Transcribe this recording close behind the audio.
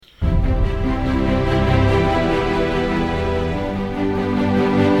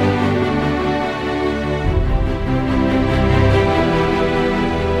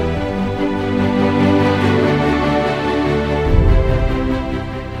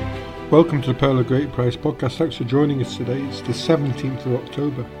Welcome to the Pearl of Great Price podcast. Thanks for joining us today. It's the 17th of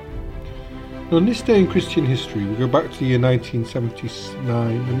October. And on this day in Christian history, we go back to the year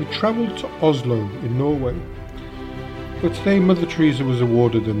 1979 and we travel to Oslo in Norway, where today Mother Teresa was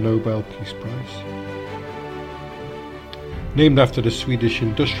awarded the Nobel Peace Prize. Named after the Swedish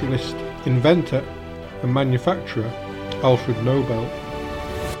industrialist, inventor and manufacturer Alfred Nobel,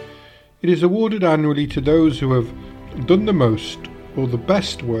 it is awarded annually to those who have done the most or the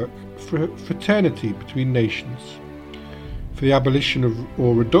best work for fraternity between nations, for the abolition of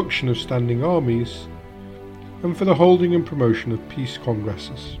or reduction of standing armies, and for the holding and promotion of peace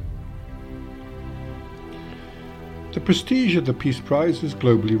congresses. The prestige of the Peace Prize is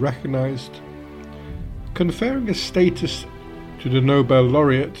globally recognised, conferring a status to the Nobel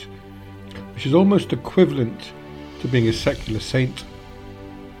laureate which is almost equivalent to being a secular saint.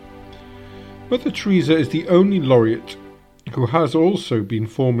 Mother Teresa is the only laureate who has also been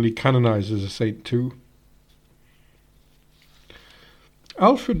formally canonised as a saint too.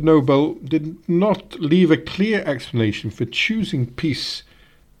 Alfred Nobel did not leave a clear explanation for choosing peace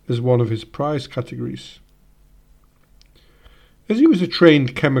as one of his prize categories. As he was a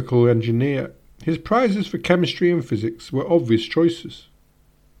trained chemical engineer, his prizes for chemistry and physics were obvious choices.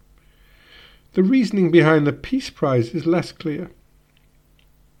 The reasoning behind the Peace Prize is less clear.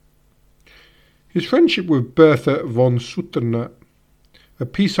 His friendship with Bertha von Suttner, a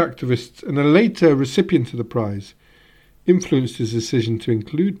peace activist and a later recipient of the prize, influenced his decision to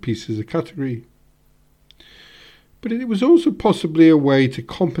include peace as a category. But it was also possibly a way to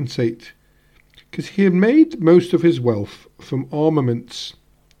compensate, because he had made most of his wealth from armaments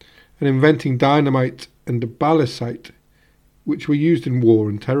and inventing dynamite and balisite, which were used in war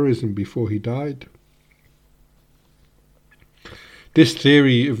and terrorism before he died. This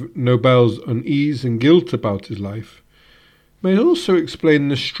theory of Nobel's unease and guilt about his life may also explain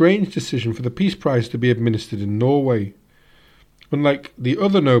the strange decision for the Peace Prize to be administered in Norway, unlike the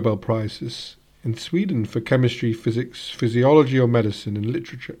other Nobel Prizes in Sweden for chemistry, physics, physiology or medicine and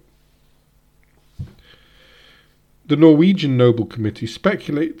literature. The Norwegian Nobel Committee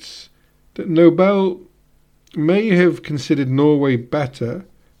speculates that Nobel may have considered Norway better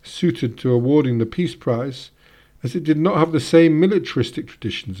suited to awarding the Peace Prize, as it did not have the same militaristic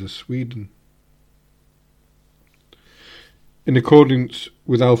traditions as Sweden. In accordance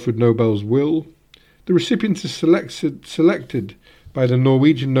with Alfred Nobel's will, the recipient is selected by the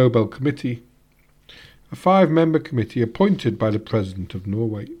Norwegian Nobel Committee, a 5-member committee appointed by the President of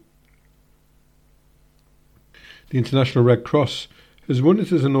Norway. The International Red Cross has won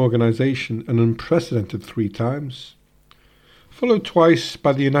it as an organisation an unprecedented 3 times, followed twice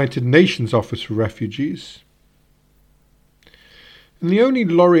by the United Nations Office for Refugees. And the only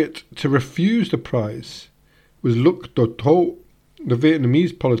laureate to refuse the prize was Luc Dotto, the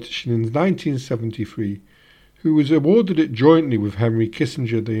Vietnamese politician in 1973, who was awarded it jointly with Henry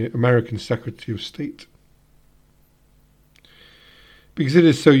Kissinger, the American Secretary of State. Because it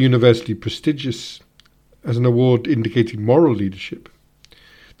is so universally prestigious as an award indicating moral leadership,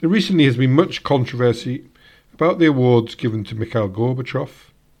 there recently has been much controversy about the awards given to Mikhail Gorbachev,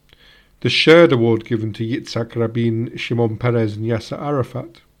 the shared award given to Yitzhak Rabin, Shimon Peres and Yasser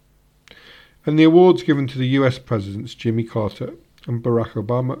Arafat, and the awards given to the US Presidents Jimmy Carter and Barack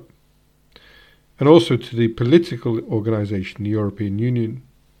Obama, and also to the political organisation, the European Union,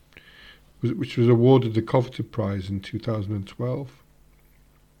 which was awarded the coveted prize in 2012.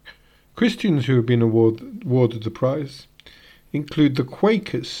 Christians who have been awarded the prize include the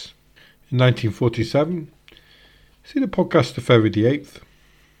Quakers in 1947. See the podcast of February the 8th.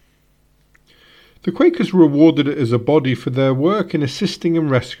 The Quakers were awarded it as a body for their work in assisting and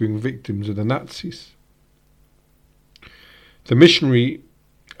rescuing victims of the Nazis. The missionary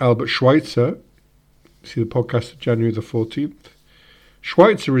Albert Schweitzer, see the podcast of January the 14th,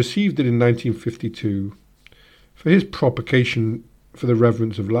 Schweitzer received it in 1952 for his propagation for the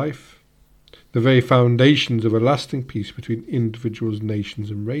reverence of life, the very foundations of a lasting peace between individuals, nations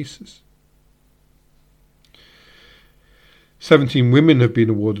and races. 17 women have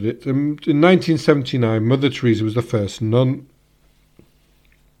been awarded it, and in 1979 Mother Teresa was the first nun.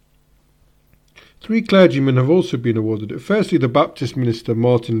 3 clergymen have also been awarded it. Firstly, the Baptist minister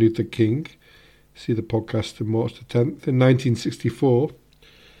Martin Luther King, see the podcast of March the 10th, in 1964,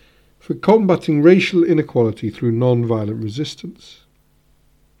 for combating racial inequality through non-violent resistance.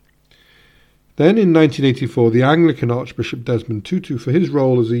 Then in 1984, the Anglican Archbishop Desmond Tutu for his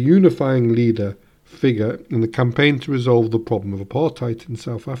role as a unifying leader figure in the campaign to resolve the problem of apartheid in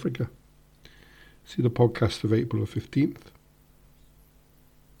South Africa. See the podcast of April 15th.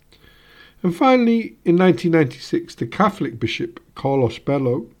 And finally, in 1996, the Catholic bishop Carlos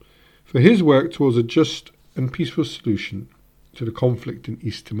Bello for his work towards a just and peaceful solution to the conflict in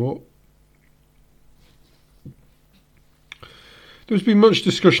East Timor. There's been much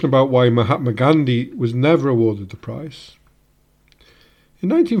discussion about why Mahatma Gandhi was never awarded the prize. In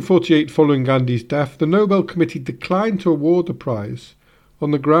 1948, following Gandhi's death, the Nobel Committee declined to award the prize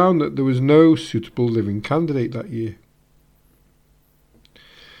on the ground that there was no suitable living candidate that year.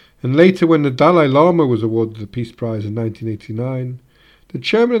 And later, when the Dalai Lama was awarded the Peace Prize in 1989, the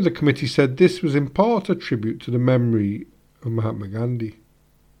chairman of the committee said this was in part a tribute to the memory of Mahatma Gandhi.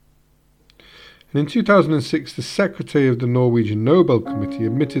 And in 2006, the secretary of the Norwegian Nobel Committee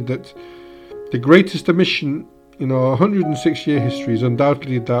admitted that the greatest omission in our 106-year history is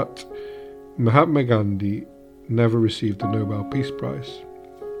undoubtedly that Mahatma Gandhi never received the Nobel Peace Prize.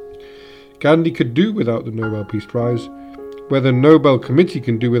 Gandhi could do without the Nobel Peace Prize. Whether the Nobel Committee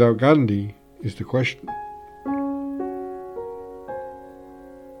can do without Gandhi is the question.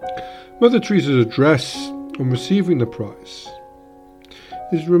 Mother Teresa's address on receiving the prize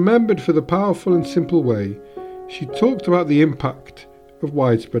is remembered for the powerful and simple way she talked about the impact of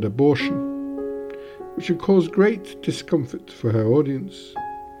widespread abortion, which had caused great discomfort for her audience.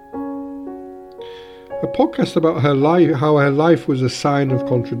 A podcast about her life, how her life was a sign of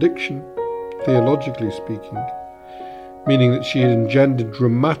contradiction, theologically speaking, meaning that she had engendered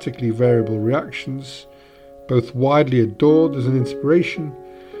dramatically variable reactions, both widely adored as an inspiration,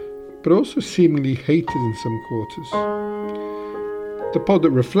 but also seemingly hated in some quarters. The pod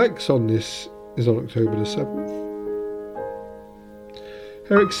that reflects on this is on October the 7th.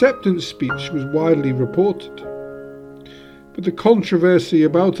 Her acceptance speech was widely reported, but the controversy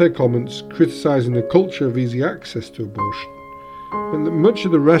about her comments criticising the culture of easy access to abortion meant that much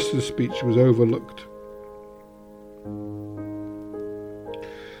of the rest of the speech was overlooked.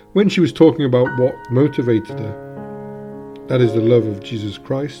 When she was talking about what motivated her, that is the love of Jesus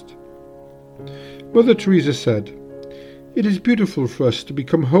Christ, Mother Teresa said, "It is beautiful for us to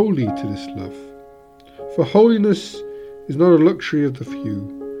become holy to this love, for holiness is not a luxury of the few.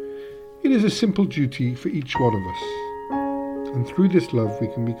 It is a simple duty for each one of us, and through this love we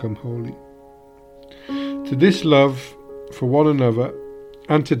can become holy. To this love for one another,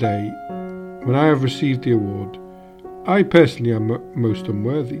 and today, when I have received the award, I personally am most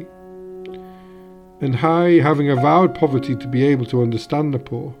unworthy. And I, having avowed poverty to be able to understand the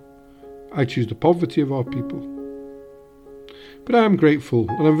poor, I choose the poverty of our people. But I am grateful,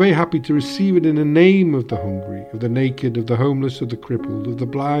 and I'm very happy to receive it in the name of the hungry, of the naked, of the homeless, of the crippled, of the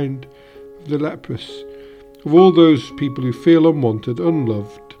blind, of the leprous, of all those people who feel unwanted,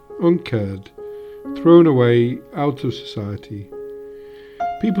 unloved, uncared, thrown away out of society,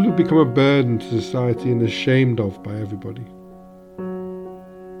 people who become a burden to society and are shamed of by everybody.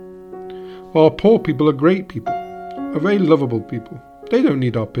 Our poor people are great people, are very lovable people. They don't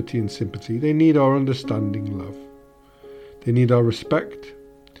need our pity and sympathy, they need our understanding love. They need our respect.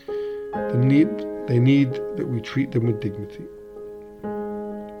 They need that we treat them with dignity.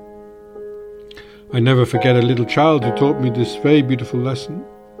 I never forget a little child who taught me this very beautiful lesson.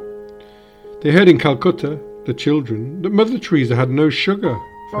 They heard in Calcutta, the children, that Mother Teresa had no sugar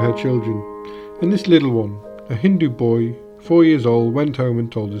for her children. And this little one, a Hindu boy, 4 years old, went home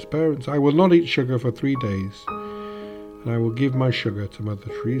and told his parents, "I will not eat sugar for 3 days, and I will give my sugar to Mother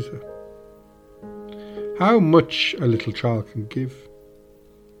Teresa." How much a little child can give.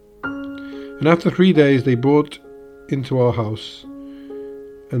 And after 3 days they brought into our house,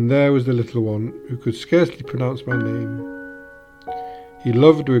 and there was the little one who could scarcely pronounce my name. He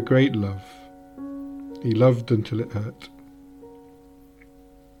loved with great love. He loved until it hurt.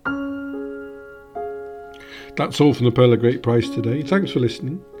 That's all from the Pearl of Great Price today. Thanks for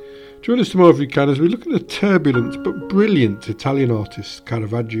listening. Join us tomorrow if you can as we look at the turbulent but brilliant Italian artist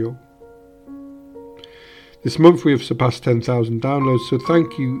Caravaggio. This month we have surpassed 10,000 downloads, so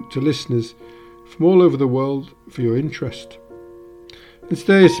thank you to listeners from all over the world for your interest. And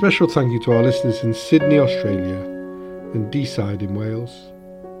today a special thank you to our listeners in Sydney, Australia and Deeside in Wales.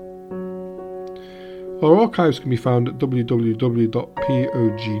 Our archives can be found at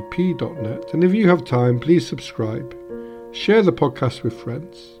www.pogp.net, and if you have time, please subscribe. Share the podcast with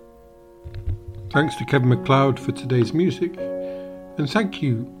friends. Thanks to Kevin MacLeod for today's music, and thank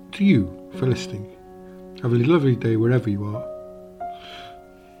you to you for listening. Have a lovely day wherever you are.